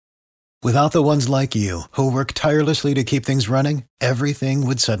Without the ones like you, who work tirelessly to keep things running, everything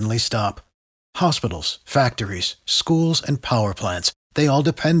would suddenly stop. Hospitals, factories, schools, and power plants, they all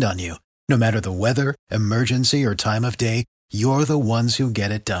depend on you. No matter the weather, emergency, or time of day, you're the ones who get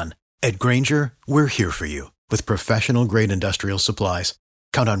it done. At Grainger, we're here for you with professional-grade industrial supplies.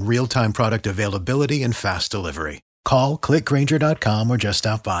 Count on real-time product availability and fast delivery. Call, clickgrainger.com, or just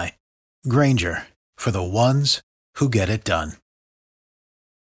stop by. Grainger, for the ones who get it done.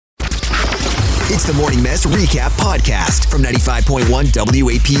 It's the Morning Mess Recap Podcast from 95.1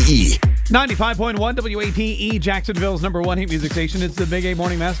 WAPE. 95.1 WAPE, Jacksonville's number one hit music station. It's the Big A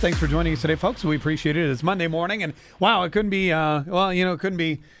Morning Mess. Thanks for joining us today, folks. We appreciate it. It's Monday morning, and wow, it couldn't be, it couldn't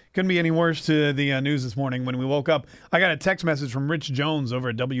be any worse to the news this morning. When we woke up, I got a text message from Rich Jones over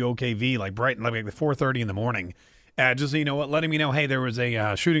at WOKV, like bright, like 4:30 in the morning. Just so you know what, letting me know, hey, there was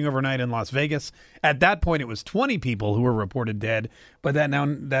a shooting overnight in Las Vegas. At that point, it was 20 people who were reported dead, but that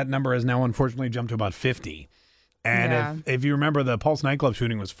number has now unfortunately jumped to about 50. And if you remember, the Pulse nightclub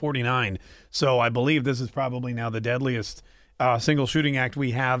shooting was 49. So I believe this is probably now the deadliest single shooting act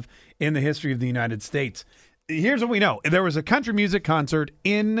we have in the history of the United States. Here's what we know. There was a country music concert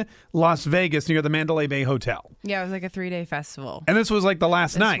in Las Vegas near the Mandalay Bay Hotel. Yeah, it was like a 3-day festival. And this was like the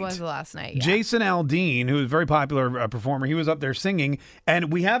last night. This was the last night, yeah. Jason Aldean, who is a very popular performer, he was up there singing,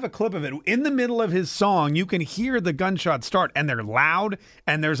 and we have a clip of it. In the middle of his song, you can hear the gunshots start, and they're loud,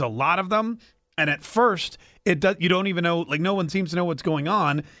 and there's a lot of them. And at first, you don't even know, like no one seems to know what's going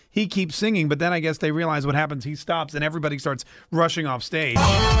on. He keeps singing, but then I guess they realize what happens. He stops, and everybody starts rushing off stage.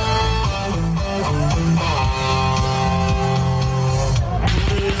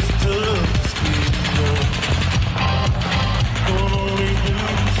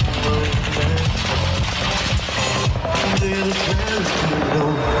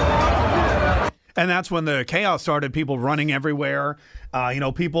 And that's when the chaos started, people running everywhere,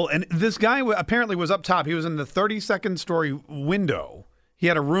 people. And this guy apparently was up top. He was in the 32nd story window. He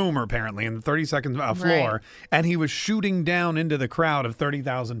had a room apparently in the 32nd floor, right. And he was shooting down into the crowd of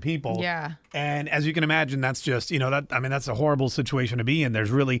 30,000 people. Yeah. And as you can imagine, that's just, that's a horrible situation to be in.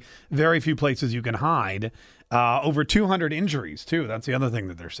 There's really very few places you can hide. Over 200 injuries, too. That's the other thing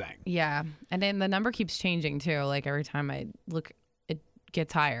that they're saying. Yeah. And then the number keeps changing, too. Like every time I look, it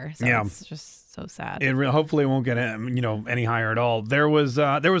gets higher. So yeah. It's just so sad. Hopefully it won't get any higher at all. There was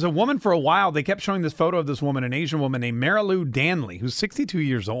a woman for a while. They kept showing this photo of this woman, an Asian woman named Marilou Danley, who's 62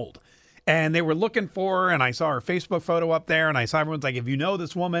 years old. And they were looking for her, and I saw her Facebook photo up there, and I saw everyone's like, if you know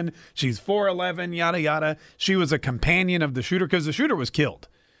this woman, she's 4'11", yada, yada. She was a companion of the shooter because the shooter was killed.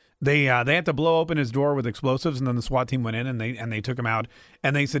 They had to blow open his door with explosives, and then the SWAT team went in, and they took him out,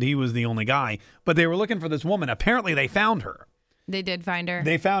 and they said he was the only guy. But they were looking for this woman. Apparently, they found her. They did find her.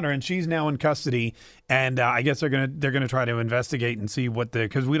 They found her, and she's now in custody. And I guess they're gonna try to investigate and see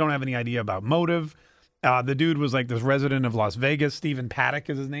because we don't have any idea about motive. The dude was like this resident of Las Vegas. Stephen Paddock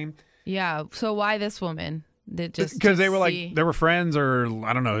is his name. Yeah. So why this woman? Because they were like they were friends, or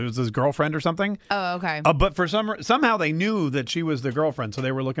I don't know, it was his girlfriend or something. Oh, okay. But for somehow they knew that she was the girlfriend, so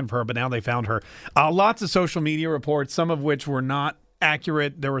they were looking for her. But now they found her. Lots of social media reports, some of which were not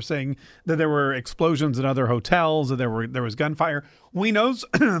accurate. They were saying that there were explosions in other hotels, that there was gunfire. We know,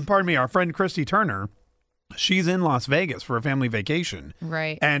 pardon me, our friend Christy Turner. She's in Las Vegas for a family vacation,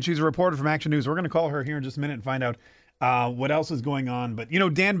 right? And she's a reporter from Action News. We're going to call her here in just a minute and find out what else is going on. But,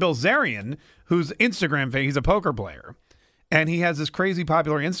 Dan Bilzerian, who's Instagram, he's a poker player, and he has this crazy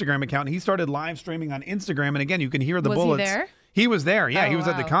popular Instagram account. And he started live streaming on Instagram. And again, you can hear the bullets. Was he there? He was there. Yeah, he was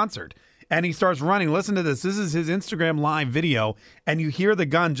wow. at the concert. And he starts running. Listen to this. This is his Instagram live video. And you hear the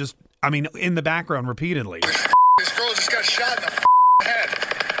gun in the background repeatedly. This girl just got shot in the head.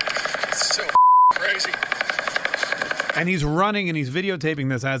 It's so crazy. And he's running and he's videotaping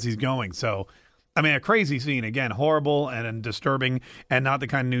this as he's going. So, a crazy scene. Again, horrible and disturbing, and not the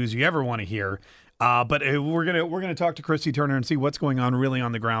kind of news you ever want to hear. But we're gonna talk to Christy Turner and see what's going on really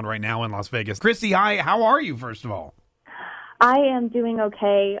on the ground right now in Las Vegas. Christy, hi. How are you? First of all, I am doing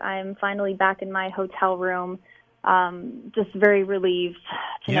okay. I'm finally back in my hotel room. Just very relieved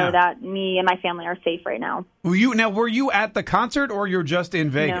to know that me and my family are safe right now. Were you at the concert, or you're just in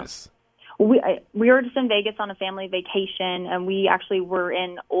Vegas? No. We were just in Vegas on a family vacation, and we actually were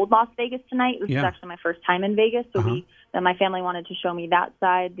in Old Las Vegas tonight. This is actually my first time in Vegas, so my family wanted to show me that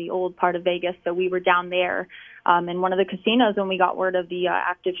side, the old part of Vegas, so we were down there in one of the casinos when we got word of the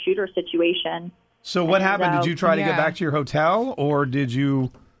active shooter situation. So what happened? Did you try to get back to your hotel, or did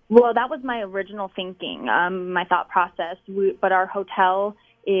you... Well, that was my original thinking, my thought process, but our hotel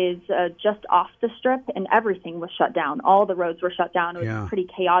is just off the strip, and everything was shut down. All the roads were shut down. It was pretty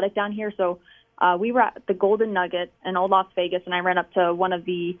chaotic down here, so we were at the Golden Nugget in Old Las Vegas, and I ran up to one of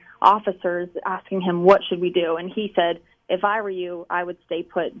the officers asking him, what should we do? And he said, if I were you, I would stay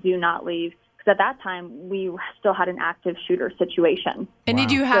put, do not leave. Because at that time, we still had an active shooter situation. And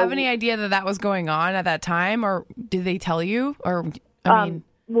did you have any idea that that was going on at that time, or did they tell you? Or, I mean...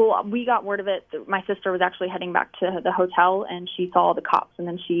 Well, we got word of it. My sister was actually heading back to the hotel, and she saw the cops, and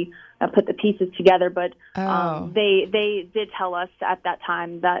then she put the pieces together. But they did tell us at that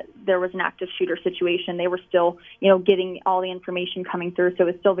time that there was an active shooter situation. They were still, getting all the information coming through, so it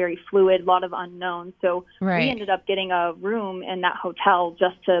was still very fluid, a lot of unknowns. So we ended up getting a room in that hotel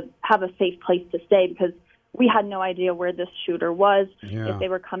just to have a safe place to stay because we had no idea where this shooter was, if they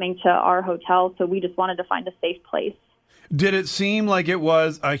were coming to our hotel. So we just wanted to find a safe place. Did it seem like it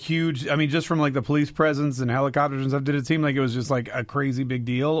was a huge, I mean, just from like the police presence and helicopters and stuff, did it seem like it was just like a crazy big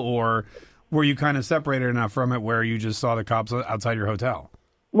deal, or were you kind of separated enough from it where you just saw the cops outside your hotel?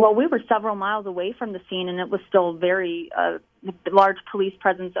 Well, we were several miles away from the scene, and it was still very large police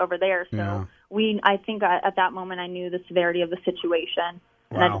presence over there. So I think at that moment I knew the severity of the situation,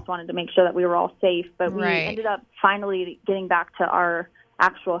 and I just wanted to make sure that we were all safe. But we ended up finally getting back to our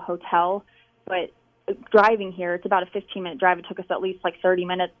actual hotel, but driving here, it's about a 15-minute drive. It took us at least like 30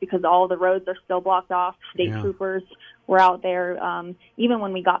 minutes because all the roads are still blocked off. State troopers were out there. Even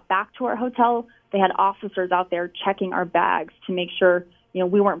when we got back to our hotel, they had officers out there checking our bags to make sure,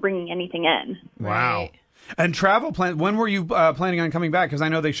 we weren't bringing anything in. Wow. Right. And travel plan, when were you planning on coming back? Because I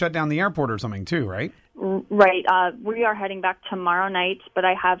know they shut down the airport or something too, right? Right. We are heading back tomorrow night, but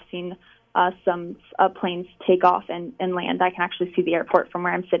I have seen some planes take off and land. I can actually see the airport from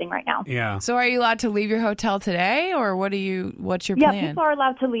where I'm sitting right now. Yeah. So are you allowed to leave your hotel today, or what's your plan? Yeah, people are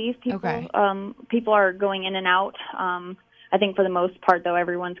allowed to leave. People are going in and out. I think for the most part, though,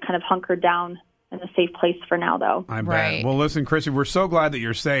 everyone's kind of hunkered down in a safe place for now, though. I bet. Right. Well, listen, Chrissy, we're so glad that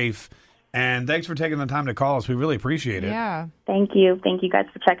you're safe. And thanks for taking the time to call us. We really appreciate it. Yeah. Thank you. Thank you guys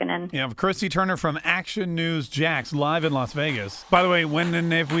for checking in. Yeah, Christy Turner from Action News Jax, live in Las Vegas. By the way, when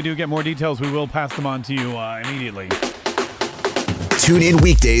and if we do get more details, we will pass them on to you immediately. Tune in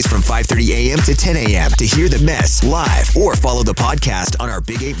weekdays from 5:30 a.m. to 10 a.m. to hear the mess live or follow the podcast on our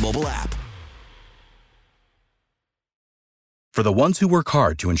Big 8 mobile app. For the ones who work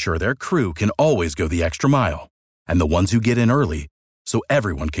hard to ensure their crew can always go the extra mile, and the ones who get in early so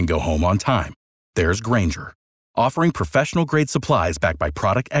everyone can go home on time, there's Grainger, offering professional-grade supplies backed by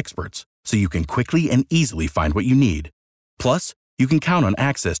product experts so you can quickly and easily find what you need. Plus, you can count on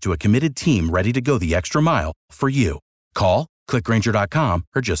access to a committed team ready to go the extra mile for you. Call, click Grainger.com,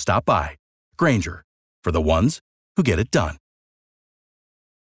 or just stop by. Grainger, for the ones who get it done.